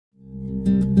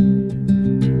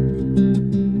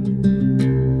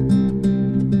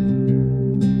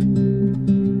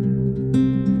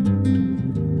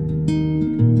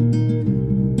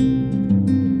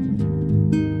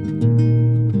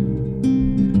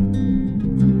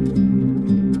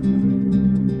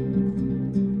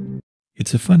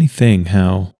It's a funny thing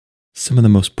how some of the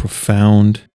most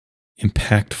profound,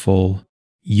 impactful,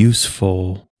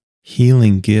 useful,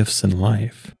 healing gifts in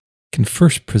life can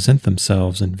first present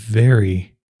themselves in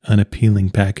very unappealing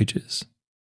packages.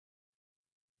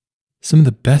 Some of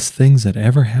the best things that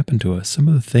ever happened to us, some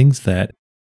of the things that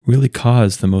really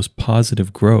caused the most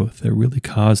positive growth, that really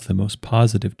caused the most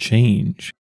positive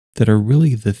change, that are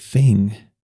really the thing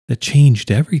that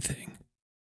changed everything,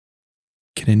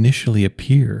 can initially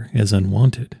appear as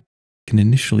unwanted, can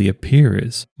initially appear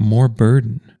as more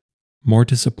burden, more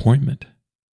disappointment,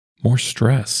 more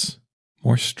stress,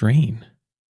 more strain,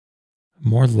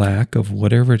 more lack of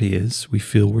whatever it is we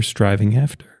feel we're striving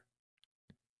after.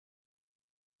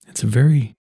 It's a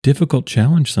very difficult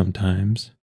challenge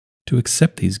sometimes to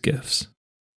accept these gifts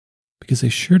because they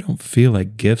sure don't feel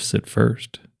like gifts at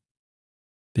first.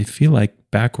 They feel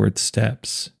like backward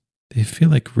steps. They feel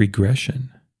like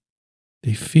regression.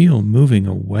 They feel moving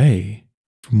away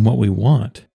from what we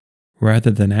want rather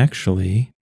than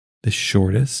actually the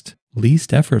shortest,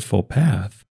 least effortful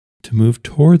path to move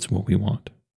towards what we want.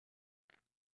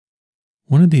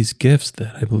 One of these gifts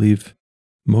that I believe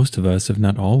most of us, if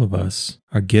not all of us,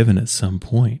 are given at some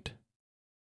point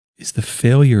is the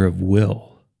failure of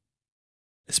will,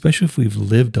 especially if we've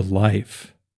lived a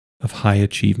life of high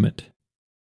achievement.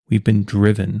 We've been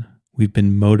driven, we've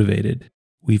been motivated,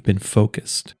 we've been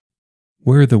focused.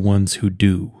 We're the ones who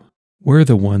do. We're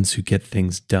the ones who get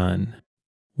things done.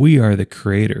 We are the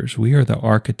creators. We are the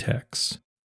architects.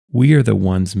 We are the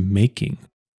ones making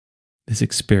this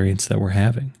experience that we're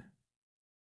having.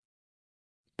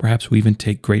 Perhaps we even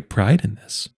take great pride in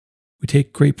this. We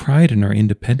take great pride in our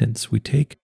independence. We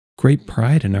take great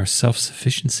pride in our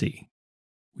self-sufficiency.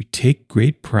 We take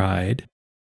great pride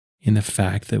in the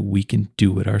fact that we can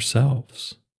do it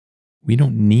ourselves. We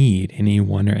don't need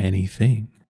anyone or anything.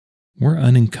 We're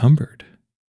unencumbered.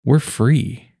 We're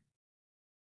free.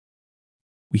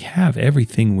 We have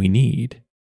everything we need,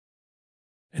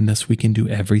 and thus we can do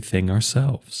everything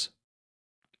ourselves.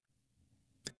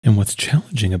 And what's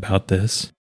challenging about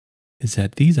this is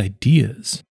that these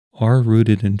ideas are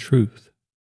rooted in truth.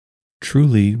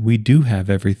 Truly, we do have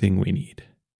everything we need.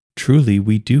 Truly,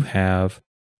 we do have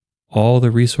all the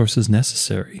resources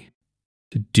necessary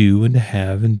to do and to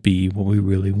have and be what we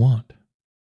really want.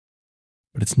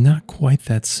 But it's not quite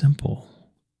that simple.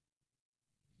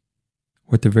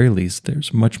 Or at the very least,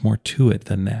 there's much more to it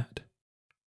than that.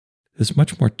 There's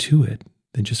much more to it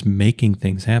than just making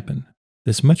things happen.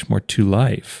 There's much more to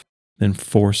life than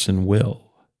force and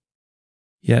will.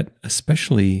 Yet,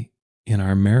 especially in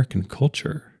our American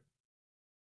culture,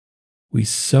 we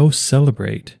so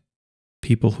celebrate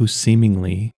people who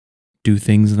seemingly do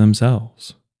things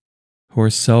themselves, who are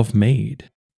self-made,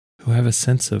 who have a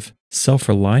sense of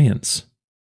self-reliance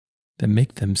that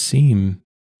make them seem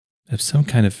of some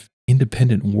kind of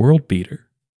independent world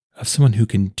beater, of someone who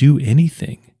can do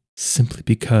anything simply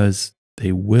because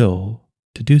they will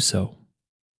to do so.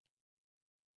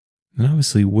 And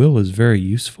obviously, will is very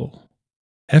useful.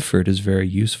 Effort is very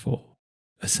useful.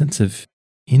 A sense of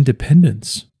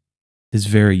independence is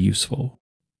very useful.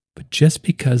 But just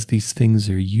because these things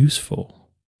are useful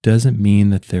doesn't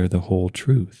mean that they're the whole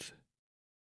truth.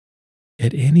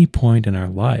 At any point in our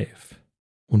life,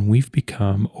 when we've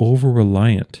become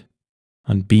over-reliant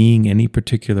on being any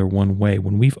particular one way,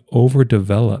 when we've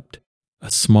overdeveloped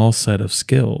a small set of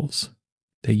skills,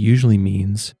 that usually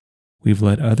means we've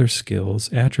let other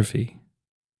skills atrophy.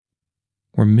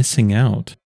 We're missing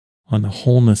out on the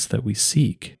wholeness that we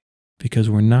seek because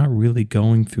we're not really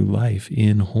going through life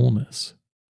in wholeness.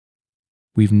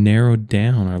 We've narrowed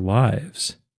down our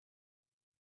lives.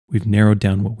 We've narrowed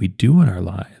down what we do in our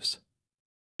lives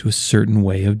to a certain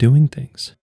way of doing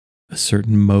things, a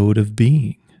certain mode of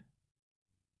being.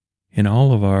 In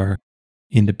all of our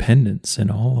independence, in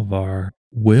all of our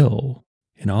will,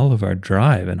 in all of our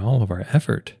drive, in all of our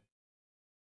effort,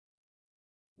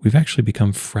 we've actually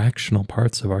become fractional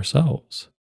parts of ourselves.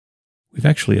 We've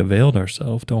actually availed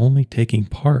ourselves to only taking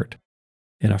part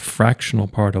in a fractional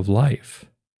part of life,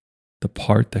 the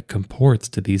part that comports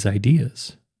to these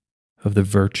ideas of the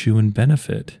virtue and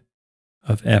benefit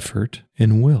of effort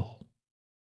and will.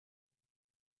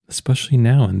 Especially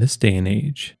now in this day and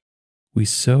age, we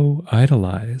so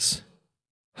idolize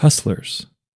hustlers,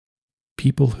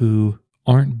 people who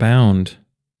aren't bound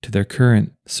to their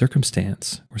current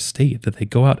circumstance or state, that they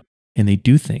go out and they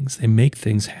do things, they make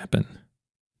things happen.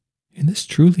 And this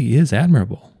truly is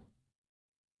admirable.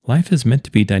 Life is meant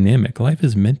to be dynamic. Life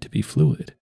is meant to be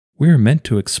fluid. We are meant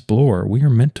to explore. We are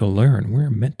meant to learn. We are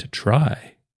meant to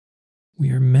try.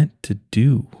 We are meant to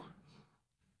do.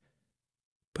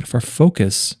 But if our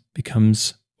focus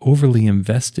becomes overly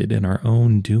invested in our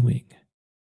own doing,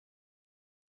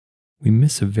 we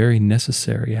miss a very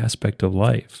necessary aspect of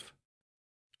life.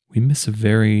 We miss a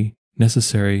very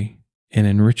necessary and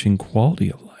enriching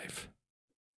quality of life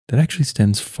that actually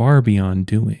extends far beyond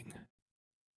doing.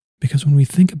 Because when we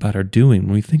think about our doing,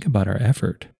 when we think about our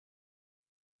effort,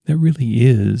 that really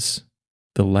is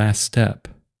the last step.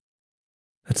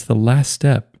 That's the last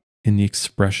step in the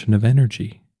expression of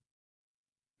energy.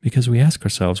 Because we ask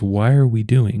ourselves, why are we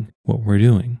doing what we're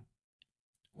doing?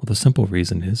 Well, the simple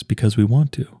reason is because we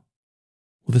want to.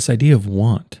 Well, this idea of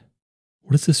want,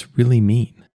 what does this really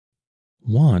mean?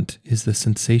 Want is the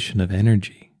sensation of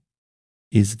energy,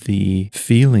 is the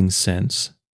feeling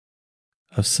sense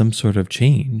of some sort of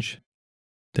change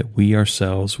that we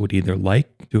ourselves would either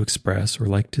like to express or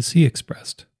like to see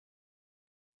expressed.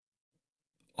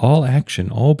 All action,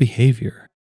 all behavior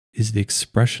is the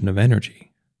expression of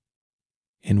energy.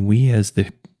 And we as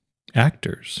the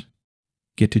actors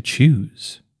get to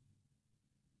choose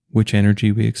which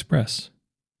energy we express.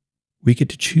 We get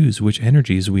to choose which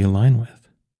energies we align with.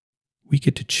 We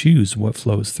get to choose what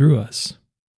flows through us.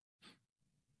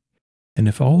 And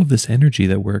if all of this energy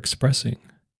that we're expressing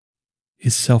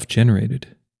is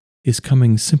self-generated, is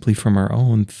coming simply from our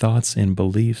own thoughts and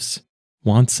beliefs,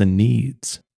 wants and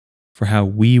needs, for how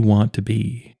we want to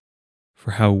be,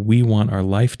 for how we want our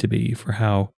life to be, for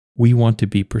how we want to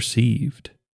be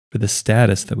perceived, for the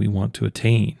status that we want to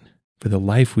attain, for the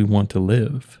life we want to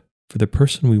live, for the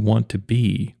person we want to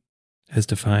be, as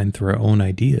defined through our own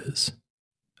ideas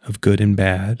of good and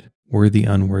bad, worthy,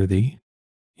 unworthy,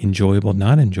 enjoyable,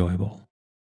 not enjoyable.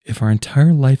 If our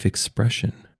entire life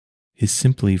expression is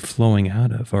simply flowing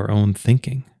out of our own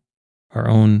thinking, our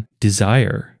own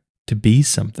desire to be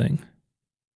something,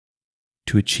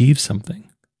 to achieve something,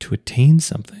 to attain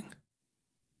something,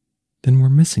 then we're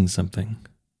missing something.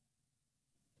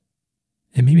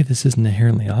 And maybe this isn't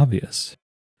inherently obvious,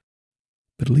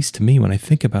 but at least to me, when I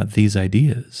think about these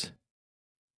ideas,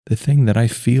 the thing that I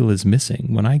feel is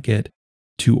missing when I get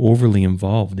too overly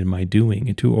involved in my doing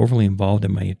and too overly involved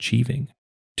in my achieving,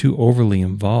 too overly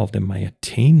involved in my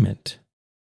attainment,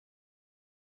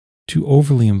 too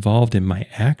overly involved in my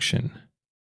action,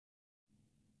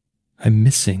 I'm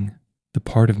missing the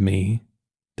part of me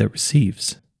that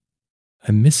receives.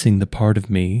 I'm missing the part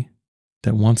of me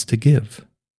that wants to give,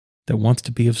 that wants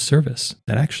to be of service,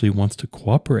 that actually wants to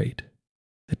cooperate.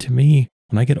 That to me,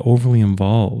 when I get overly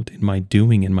involved in my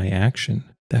doing and my action,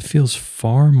 that feels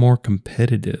far more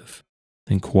competitive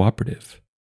than cooperative.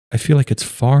 I feel like it's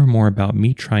far more about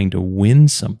me trying to win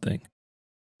something,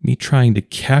 me trying to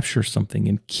capture something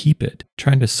and keep it,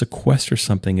 trying to sequester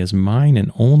something as mine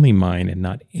and only mine and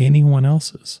not anyone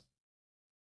else's.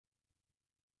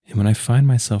 And when I find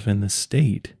myself in this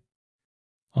state,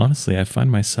 honestly, I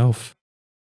find myself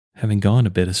having gone a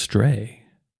bit astray.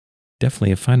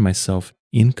 Definitely, I find myself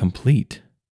incomplete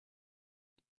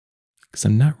because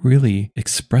I'm not really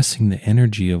expressing the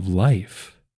energy of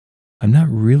life. I'm not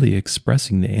really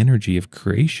expressing the energy of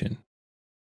creation.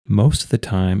 Most of the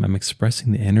time, I'm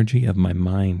expressing the energy of my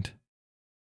mind.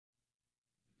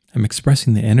 I'm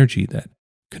expressing the energy that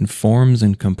conforms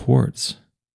and comports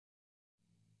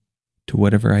to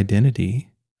whatever identity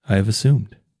I have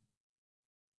assumed.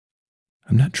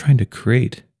 I'm not trying to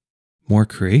create more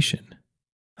creation.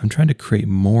 I'm trying to create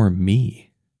more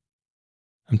me.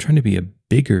 I'm trying to be a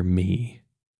bigger me.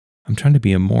 I'm trying to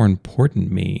be a more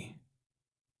important me.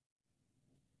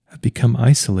 I've become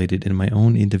isolated in my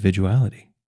own individuality.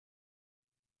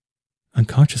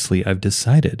 Unconsciously, I've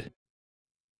decided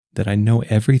that I know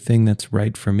everything that's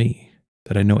right for me,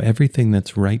 that I know everything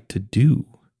that's right to do,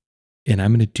 and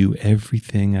I'm going to do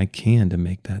everything I can to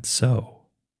make that so.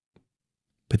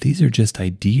 But these are just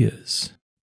ideas.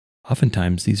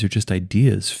 Oftentimes, these are just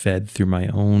ideas fed through my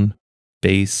own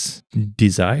base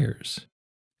desires,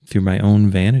 through my own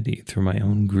vanity, through my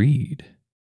own greed.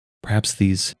 Perhaps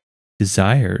these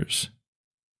desires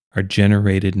are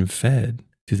generated and fed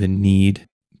through the need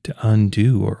to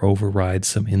undo or override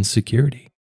some insecurity,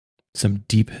 some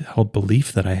deep-held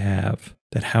belief that I have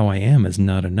that how I am is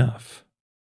not enough,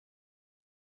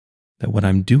 that what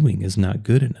I'm doing is not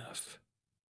good enough,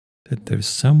 that there's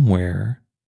somewhere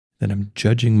that I'm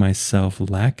judging myself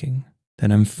lacking,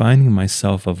 that I'm finding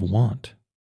myself of want,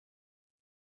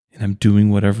 and I'm doing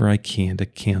whatever I can to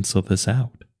cancel this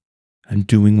out. I'm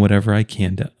doing whatever I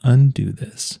can to undo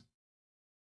this.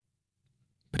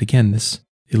 But again, this,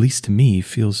 at least to me,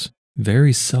 feels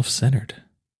very self-centered.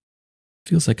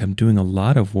 Feels like I'm doing a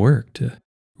lot of work to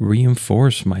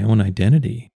reinforce my own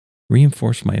identity,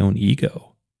 reinforce my own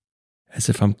ego, as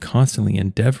if I'm constantly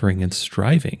endeavoring and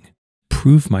striving,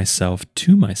 prove myself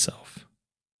to myself.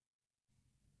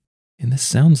 And this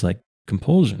sounds like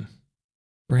compulsion.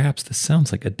 Perhaps this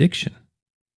sounds like addiction.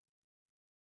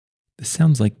 This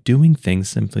sounds like doing things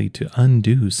simply to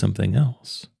undo something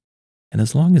else. And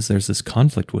as long as there's this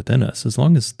conflict within us, as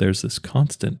long as there's this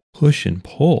constant push and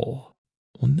pull,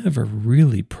 we'll never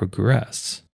really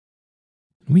progress.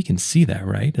 And we can see that,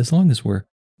 right? As long as we're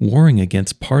warring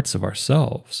against parts of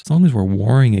ourselves, as long as we're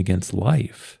warring against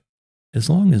life, as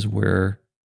long as we're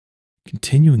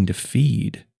continuing to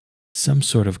feed some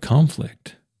sort of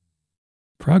conflict,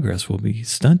 progress will be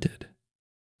stunted.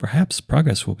 Perhaps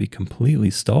progress will be completely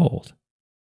stalled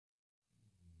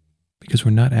because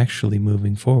we're not actually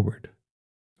moving forward.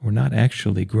 We're not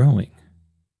actually growing.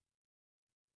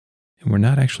 And we're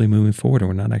not actually moving forward, and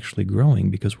we're not actually growing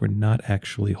because we're not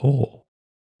actually whole.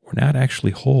 We're not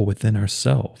actually whole within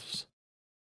ourselves.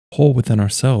 Whole within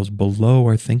ourselves, below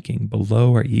our thinking,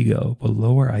 below our ego,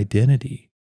 below our identity,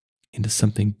 into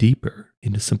something deeper,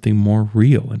 into something more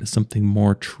real, into something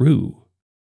more true.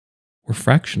 We're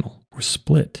fractional, we're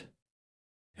split.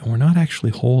 And we're not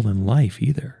actually whole in life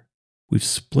either. We've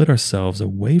split ourselves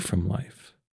away from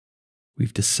life.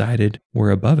 We've decided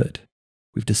we're above it.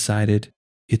 We've decided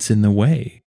it's in the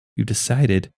way. We've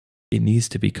decided it needs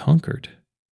to be conquered.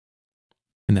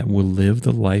 And that we'll live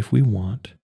the life we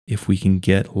want if we can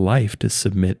get life to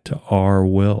submit to our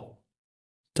will,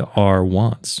 to our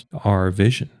wants, to our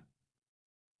vision.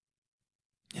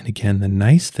 And again, the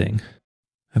nice thing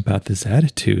about this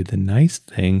attitude, the nice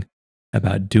thing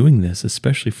about doing this,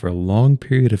 especially for a long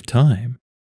period of time,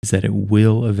 is that it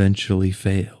will eventually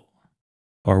fail.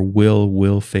 Our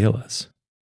will fail us.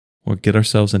 We'll get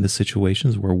ourselves into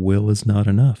situations where will is not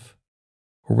enough,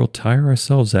 or we'll tire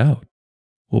ourselves out.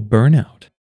 We'll burn out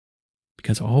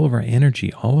because all of our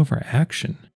energy, all of our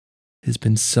action has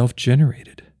been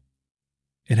self-generated.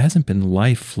 It hasn't been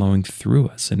life flowing through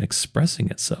us and expressing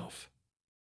itself.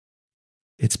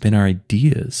 It's been our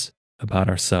ideas about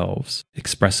ourselves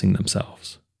expressing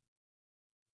themselves.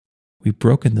 We've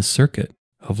broken the circuit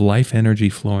of life energy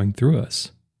flowing through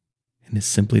us and has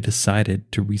simply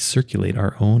decided to recirculate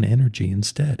our own energy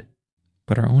instead.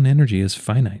 But our own energy is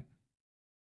finite.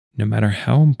 No matter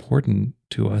how important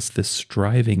to us this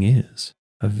striving is,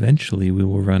 eventually we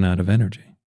will run out of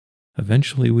energy.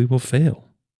 Eventually we will fail.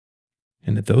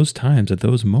 And at those times, at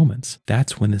those moments,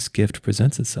 that's when this gift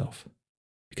presents itself.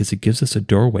 Because it gives us a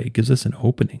doorway, it gives us an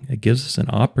opening, it gives us an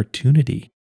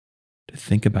opportunity to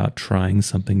think about trying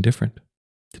something different,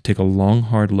 to take a long,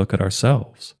 hard look at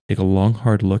ourselves, take a long,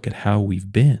 hard look at how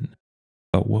we've been,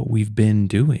 at what we've been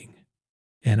doing,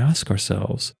 and ask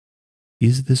ourselves,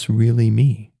 is this really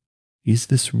me? Is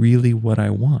this really what I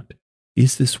want?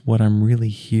 Is this what I'm really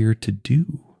here to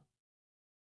do?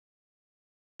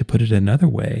 To put it another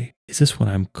way, is this what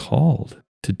I'm called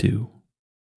to do?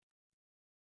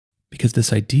 Because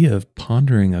this idea of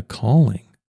pondering a calling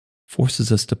forces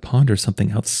us to ponder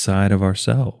something outside of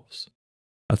ourselves,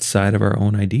 outside of our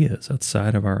own ideas,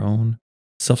 outside of our own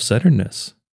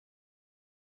self-centeredness.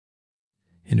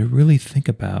 And to really think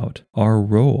about our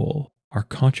role, our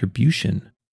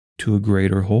contribution to a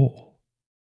greater whole.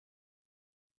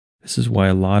 This is why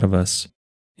a lot of us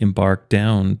embark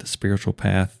down the spiritual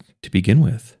path to begin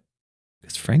with.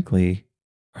 Because frankly,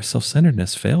 our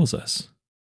self-centeredness fails us.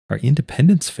 Our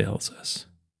independence fails us.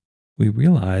 We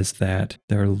realize that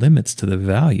there are limits to the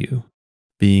value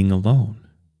being alone.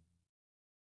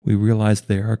 We realize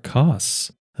there are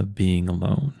costs of being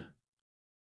alone.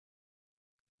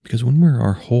 Because when we're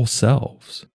our whole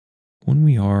selves, when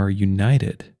we are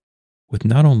united with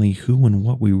not only who and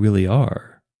what we really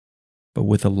are, but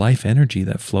with the life energy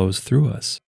that flows through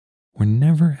us, we're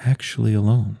never actually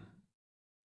alone.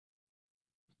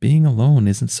 Being alone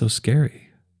isn't so scary.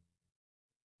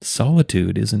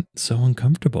 Solitude isn't so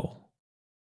uncomfortable.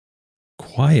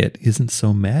 Quiet isn't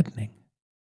so maddening.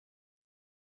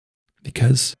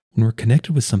 Because when we're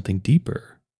connected with something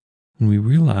deeper, when we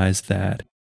realize that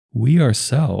we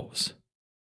ourselves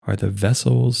are the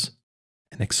vessels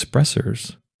and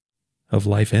expressors of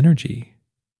life energy,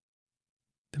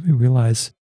 then we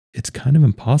realize it's kind of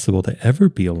impossible to ever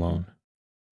be alone.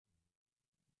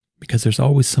 Because there's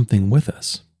always something with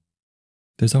us.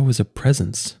 There's always a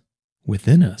presence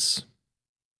within us.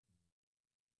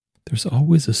 There's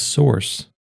always a source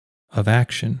of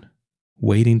action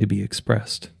waiting to be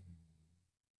expressed.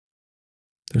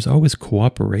 There's always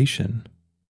cooperation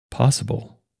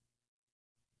possible.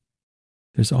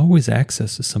 There's always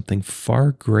access to something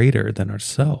far greater than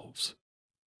ourselves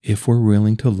if we're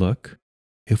willing to look,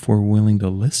 if we're willing to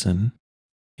listen,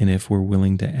 and if we're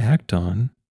willing to act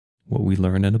on what we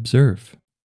learn and observe.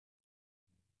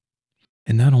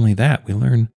 And not only that, we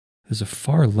learn there's a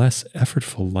far less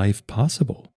effortful life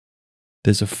possible.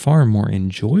 there's a far more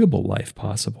enjoyable life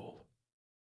possible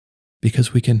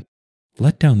because we can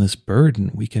let down this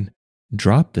burden. We can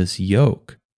drop this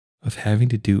yoke of having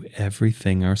to do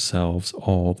everything ourselves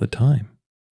all the time.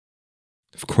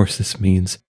 Of course, this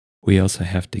means we also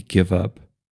have to give up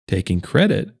taking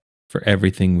credit for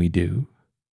everything we do.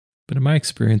 But in my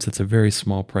experience, it's a very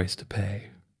small price to pay.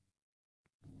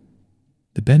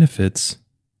 The benefits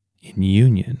in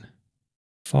union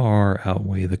far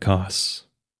outweigh the costs.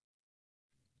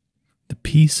 The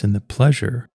peace and the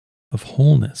pleasure of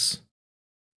wholeness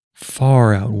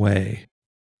far outweigh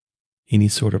any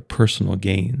sort of personal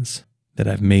gains that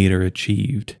I've made or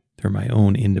achieved through my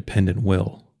own independent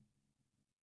will.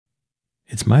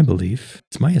 It's my belief,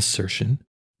 it's my assertion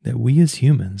that we as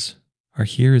humans are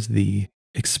here as the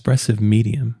expressive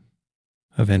medium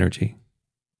of energy.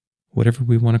 Whatever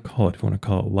we want to call it. If we want to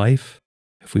call it life,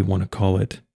 if we want to call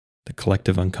it the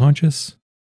collective unconscious,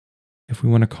 if we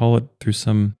want to call it through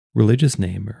some religious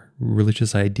name or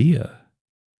religious idea,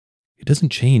 it doesn't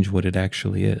change what it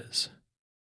actually is.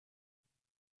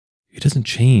 It doesn't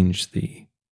change the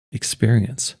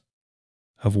experience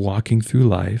of walking through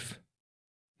life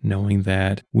knowing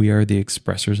that we are the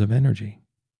expressors of energy.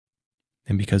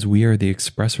 And because we are the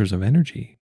expressors of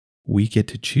energy, we get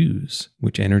to choose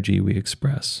which energy we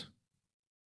express.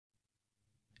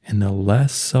 And the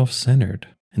less self-centered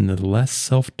and the less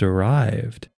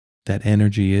self-derived that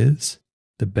energy is,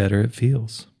 the better it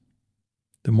feels,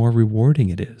 the more rewarding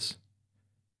it is.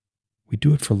 We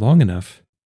do it for long enough,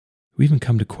 we even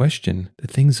come to question the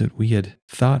things that we had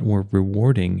thought were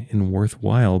rewarding and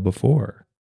worthwhile before,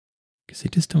 because they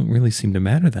just don't really seem to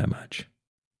matter that much.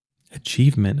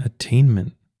 Achievement,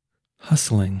 attainment,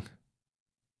 hustling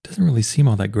doesn't really seem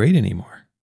all that great anymore.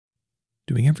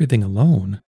 Doing everything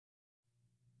alone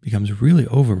becomes really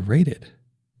overrated,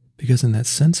 because in that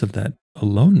sense of that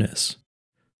aloneness,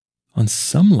 on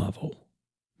some level,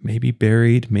 maybe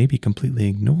buried, maybe completely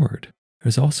ignored,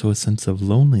 there's also a sense of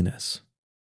loneliness.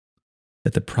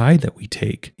 That the pride that we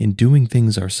take in doing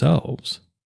things ourselves,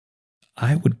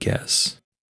 I would think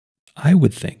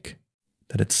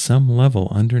that at some level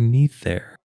underneath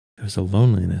there's a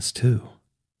loneliness too.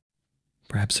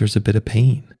 Perhaps there's a bit of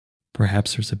pain.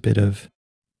 Perhaps there's a bit of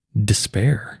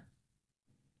despair.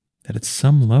 That at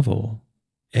some level,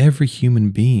 every human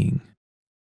being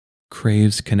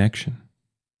craves connection.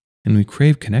 And we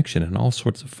crave connection in all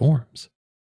sorts of forms.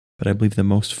 But I believe the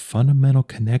most fundamental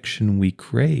connection we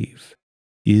crave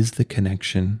is the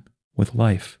connection with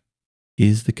life,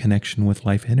 is the connection with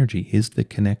life energy, is the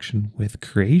connection with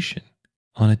creation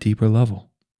on a deeper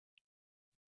level.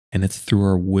 And it's through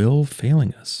our will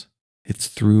failing us. It's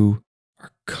through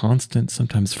our constant,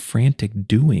 sometimes frantic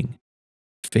doing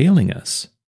failing us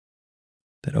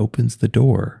that opens the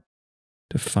door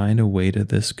to find a way to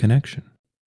this connection,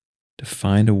 to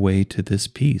find a way to this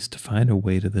peace, to find a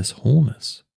way to this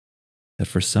wholeness that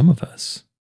for some of us,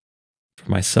 for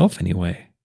myself anyway,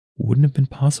 wouldn't have been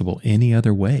possible any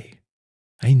other way.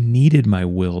 I needed my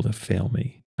will to fail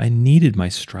me. I needed my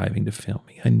striving to fail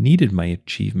me. I needed my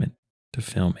achievement to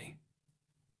fail me.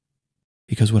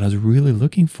 Because what I was really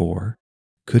looking for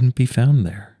couldn't be found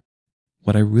there.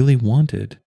 What I really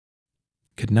wanted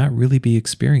could not really be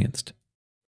experienced.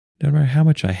 No matter how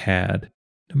much I had,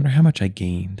 no matter how much I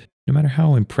gained, no matter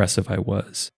how impressive I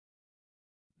was,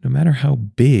 no matter how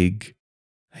big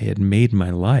I had made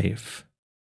my life,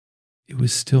 it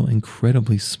was still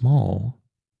incredibly small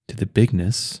to the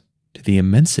bigness, to the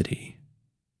immensity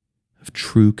of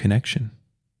true connection,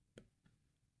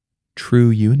 true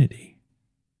unity.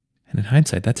 And in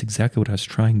hindsight, that's exactly what I was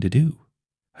trying to do.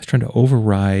 I was trying to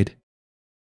override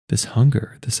this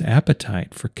hunger, this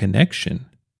appetite for connection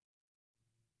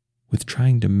with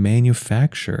trying to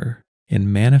manufacture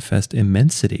and manifest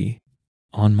immensity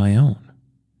on my own.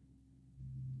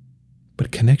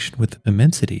 But connection with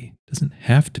immensity doesn't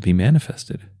have to be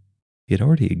manifested. It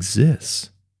already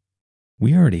exists.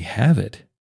 We already have it.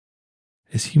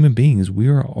 As human beings, we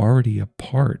are already a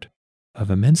part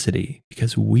of immensity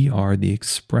because we are the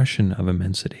expression of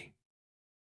immensity.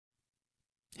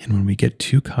 And when we get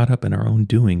too caught up in our own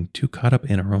doing, too caught up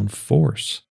in our own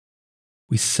force,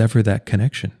 we sever that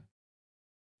connection.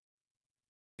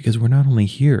 Because we're not only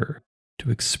here to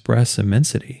express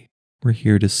immensity, we're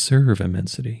here to serve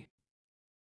immensity.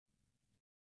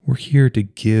 We're here to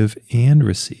give and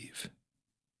receive.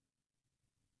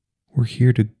 We're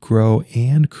here to grow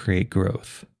and create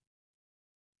growth.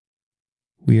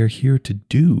 We are here to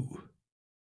do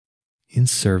in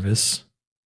service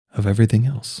of everything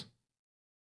else.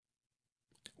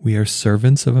 We are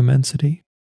servants of immensity,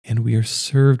 and we are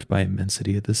served by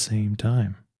immensity at the same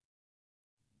time.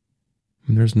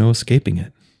 And there's no escaping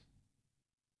it.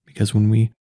 Because when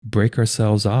we break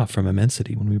ourselves off from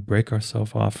immensity, when we break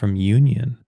ourselves off from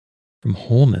union, from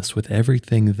wholeness with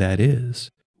everything that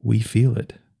is, we feel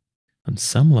it. On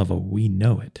some level, we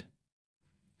know it.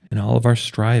 And all of our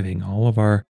striving, all of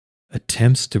our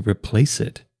attempts to replace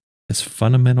it, this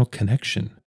fundamental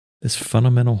connection, this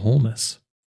fundamental wholeness,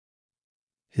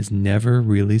 is never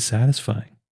really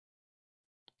satisfying.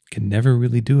 Can never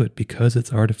really do it because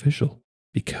it's artificial,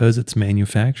 because it's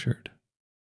manufactured.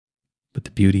 But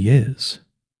the beauty is,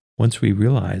 once we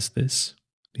realize this,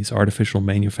 these artificial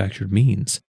manufactured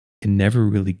means can never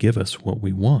really give us what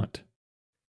we want.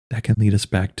 That can lead us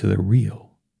back to the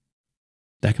real.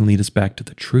 That can lead us back to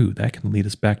the true. That can lead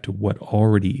us back to what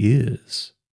already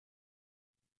is.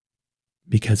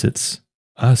 Because it's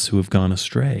us who have gone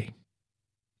astray.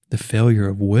 The failure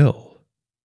of will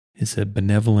is a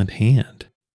benevolent hand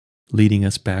leading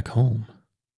us back home,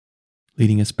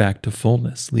 leading us back to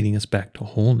fullness, leading us back to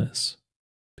wholeness.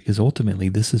 Because ultimately,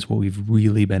 this is what we've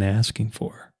really been asking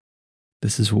for.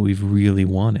 This is what we've really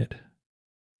wanted.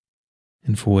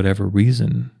 And for whatever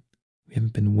reason, we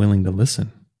haven't been willing to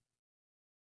listen.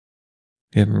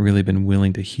 We haven't really been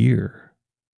willing to hear.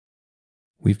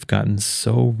 We've gotten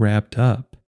so wrapped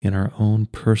up in our own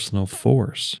personal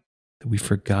force that we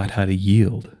forgot how to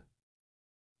yield.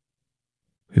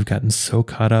 We've gotten so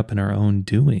caught up in our own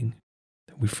doing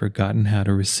that we've forgotten how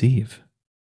to receive.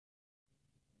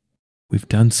 We've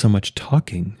done so much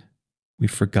talking, we've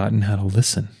forgotten how to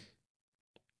listen.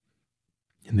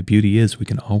 And the beauty is we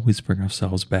can always bring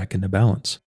ourselves back into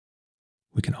balance.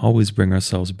 We can always bring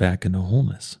ourselves back into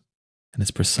wholeness. And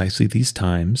it's precisely these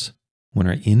times when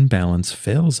our imbalance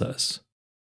fails us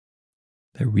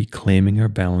that reclaiming our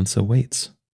balance awaits,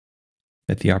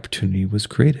 that the opportunity was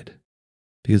created.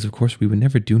 Because of course we would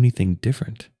never do anything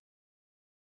different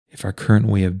if our current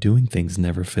way of doing things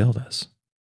never failed us.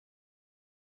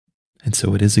 And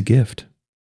so it is a gift.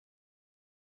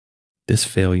 This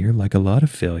failure, like a lot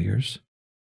of failures,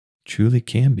 truly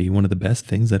can be one of the best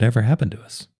things that ever happened to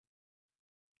us.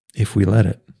 If we let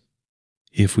it,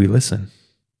 if we listen,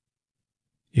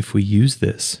 if we use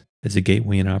this as a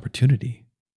gateway and opportunity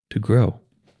to grow,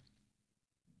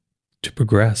 to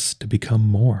progress, to become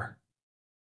more,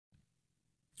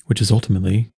 which is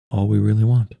ultimately all we really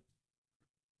want.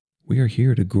 We are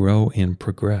here to grow and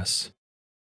progress.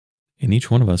 And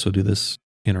each one of us will do this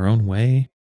in our own way,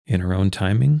 in our own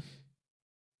timing,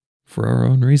 for our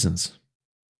own reasons.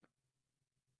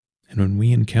 And when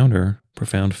we encounter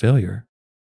profound failure,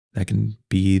 that can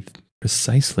be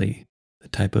precisely the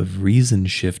type of reason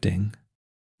shifting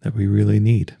that we really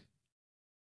need.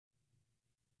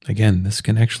 Again, this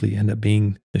can actually end up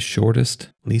being the shortest,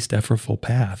 least effortful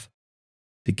path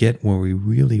to get where we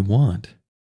really want.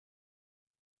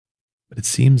 But it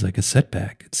seems like a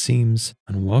setback. It seems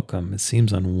unwelcome. It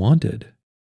seems unwanted.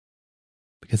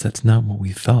 Because that's not what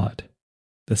we thought.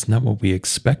 That's not what we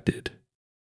expected.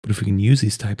 But if we can use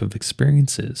these type of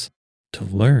experiences to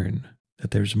learn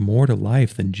that there's more to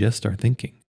life than just our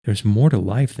thinking. There's more to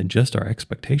life than just our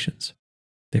expectations.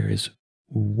 There is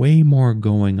way more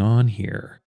going on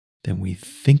here than we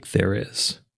think there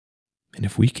is. And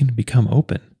if we can become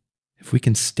open, if we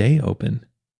can stay open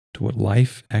to what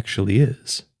life actually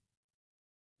is,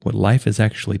 what life is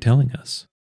actually telling us,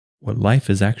 what life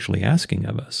is actually asking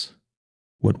of us,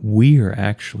 what we are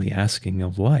actually asking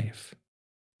of life,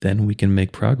 then we can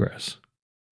make progress.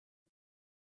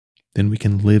 Then we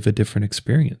can live a different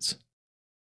experience.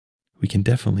 We can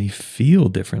definitely feel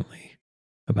differently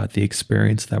about the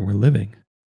experience that we're living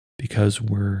because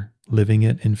we're living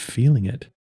it and feeling it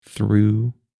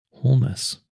through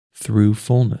wholeness, through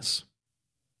fullness.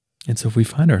 And so if we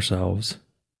find ourselves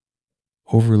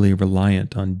overly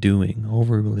reliant on doing,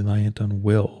 overly reliant on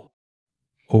will,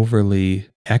 overly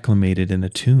acclimated and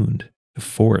attuned to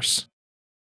force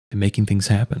and making things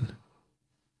happen,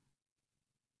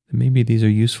 then maybe these are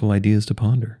useful ideas to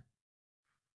ponder.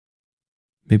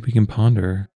 Maybe we can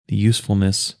ponder the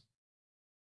usefulness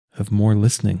of more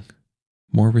listening,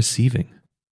 more receiving,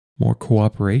 more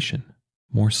cooperation,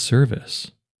 more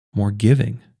service, more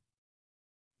giving.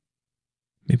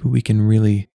 Maybe we can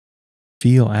really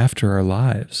feel after our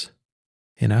lives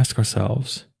and ask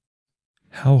ourselves,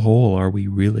 how whole are we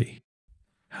really?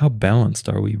 How balanced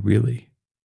are we really?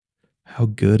 How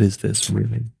good is this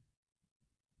really?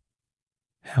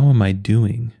 How am I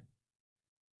doing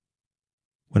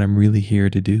what I'm really here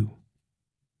to do?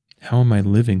 How am I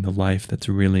living the life that's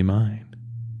really mine?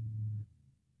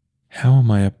 How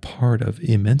am I a part of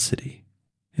immensity?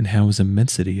 And how is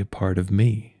immensity a part of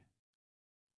me?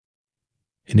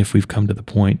 And if we've come to the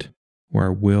point where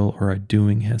our will or our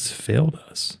doing has failed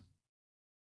us,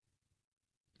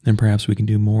 then perhaps we can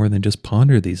do more than just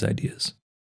ponder these ideas.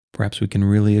 Perhaps we can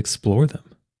really explore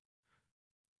them.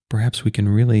 Perhaps we can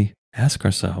really ask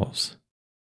ourselves,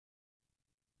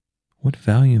 what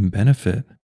value and benefit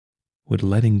would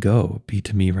letting go be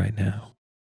to me right now?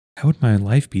 How would my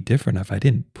life be different if I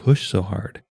didn't push so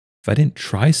hard? If I didn't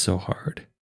try so hard?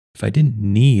 If I didn't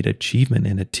need achievement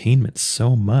and attainment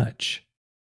so much?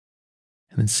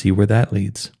 And then see where that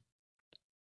leads.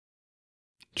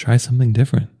 Try something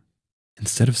different.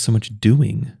 Instead of so much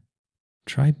doing,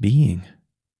 try being.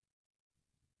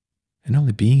 And not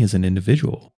only being as an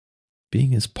individual,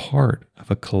 being as part of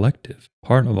a collective,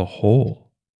 part of a whole.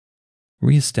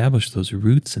 Reestablish those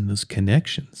roots and those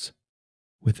connections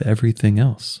with everything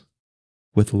else,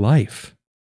 with life,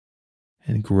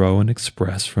 and grow and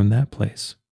express from that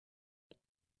place.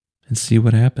 And see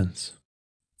what happens.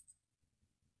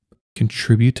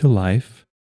 Contribute to life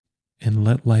and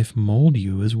let life mold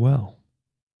you as well.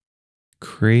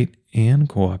 Create and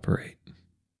cooperate.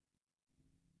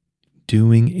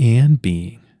 Doing and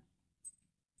being.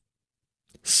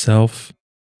 Self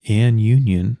and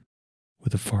union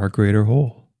with a far greater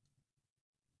whole.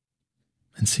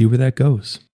 And see where that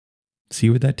goes.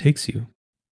 See where that takes you.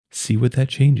 See what that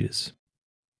changes.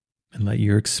 And let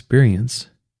your experience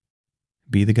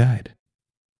be the guide.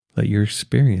 Let your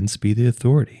experience be the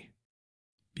authority.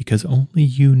 Because only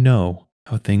you know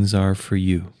how things are for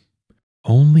you.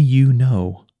 Only you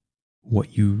know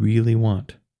what you really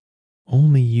want.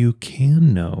 Only you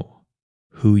can know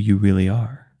who you really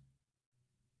are.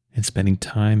 And spending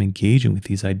time engaging with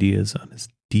these ideas on as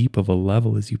deep of a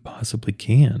level as you possibly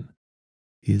can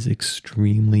is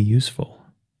extremely useful.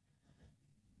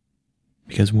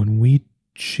 Because when we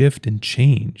shift and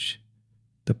change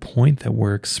the point that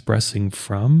we're expressing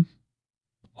from,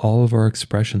 all of our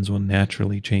expressions will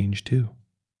naturally change too.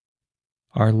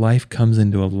 Our life comes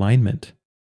into alignment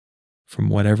from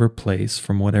whatever place,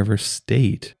 from whatever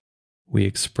state we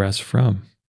express from.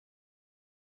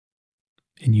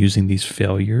 And using these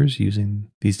failures,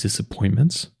 using these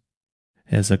disappointments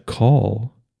as a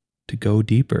call to go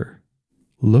deeper,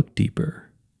 look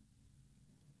deeper,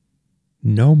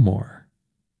 know more,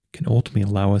 can ultimately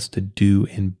allow us to do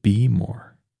and be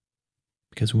more.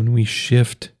 Because when we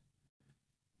shift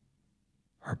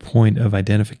our point of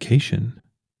identification,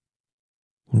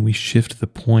 when we shift the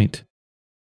point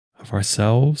of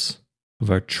ourselves, of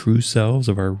our true selves,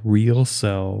 of our real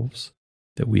selves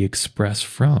that we express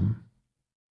from,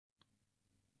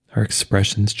 our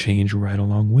expressions change right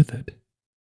along with it.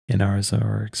 And as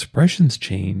our expressions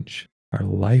change, our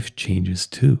life changes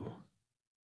too.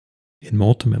 And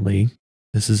ultimately,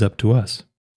 this is up to us.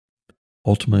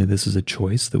 Ultimately, this is a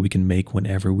choice that we can make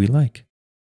whenever we like.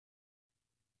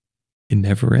 It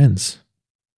never ends.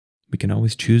 We can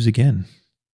always choose again.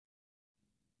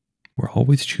 We're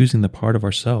always choosing the part of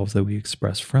ourselves that we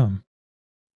express from.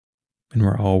 And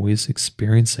we're always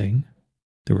experiencing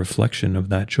the reflection of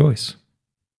that choice.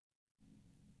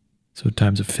 So in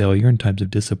times of failure, in times of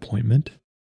disappointment,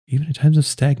 even in times of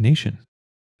stagnation,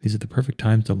 these are the perfect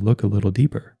times to look a little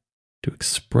deeper, to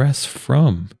express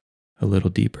from a little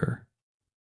deeper,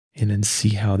 and then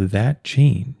see how that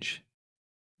change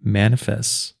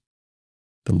manifests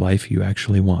the life you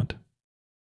actually want.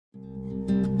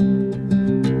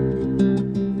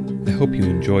 I hope you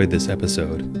enjoyed this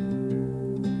episode.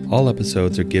 All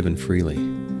episodes are given freely.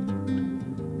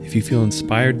 If you feel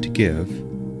inspired to give,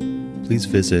 please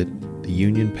visit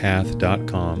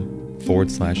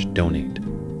theunionpath.com/donate.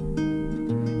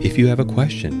 If you have a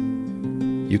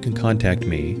question, you can contact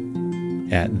me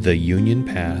at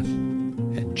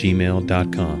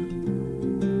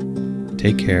theunionpath@gmail.com.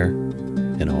 Take care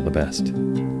and all the best.